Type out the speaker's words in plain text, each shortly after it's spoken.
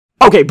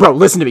Okay, bro,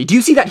 listen to me. Do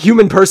you see that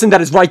human person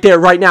that is right there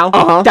right now?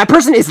 That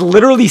person is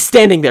literally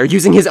standing there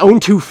using his own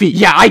 2 feet.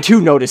 Yeah, I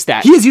too noticed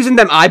that. He is using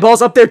them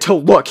eyeballs up there to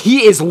look.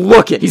 He is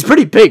looking. He's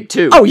pretty big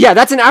too. Oh yeah,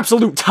 that's an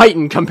absolute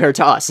titan compared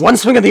to us. One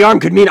swing of the arm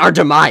could mean our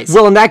demise.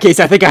 Well, in that case,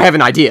 I think I have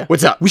an idea.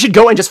 What's up? We should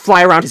go and just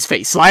fly around his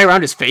face. Fly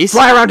around his face?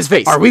 Fly around his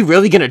face. Are we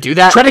really gonna do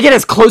that? Try to get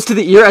as close to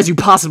the ear as you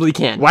possibly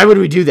can. Why would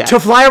we do that? To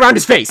fly around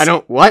his face.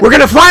 What? We're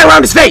gonna fly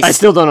around his face! I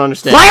still don't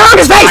understand. Fly around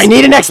his face! I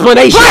need an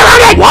explanation. Fly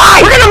around it!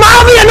 Why? We're gonna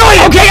mildly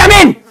annoy him! Okay, I'm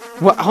in!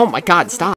 What? Oh my god, stop.